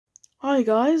Hi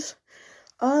guys.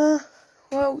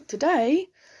 Well, today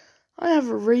I have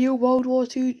a real World War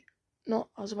II, I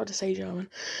was about to say German,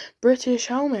 British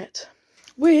helmet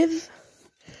with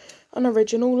an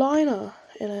original liner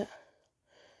in it,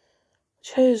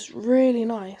 which is really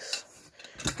nice.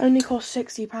 Only cost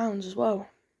 £60 as well.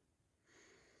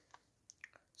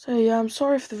 So yeah, I'm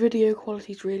sorry if the video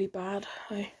quality is really bad.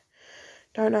 I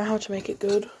don't know how to make it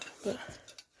good, but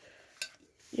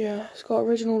yeah, it's got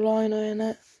original liner in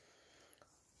it.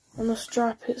 On the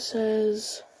strap it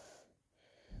says,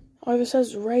 either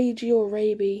says Ragey or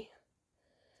Raby,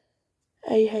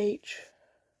 AH.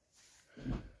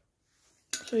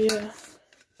 So yeah,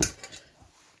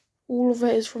 all of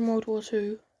it is from World War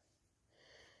II.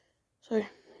 So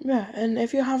yeah, and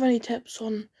if you have any tips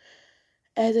on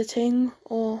editing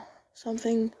or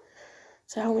something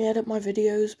to help me edit my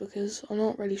videos, because I'm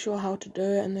not really sure how to do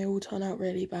it and they all turn out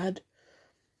really bad.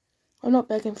 I'm not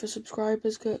begging for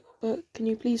subscribers, but can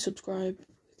you please subscribe,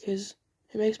 because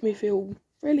it makes me feel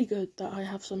really good that I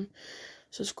have some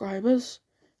subscribers.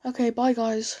 Okay, bye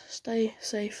guys, stay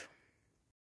safe.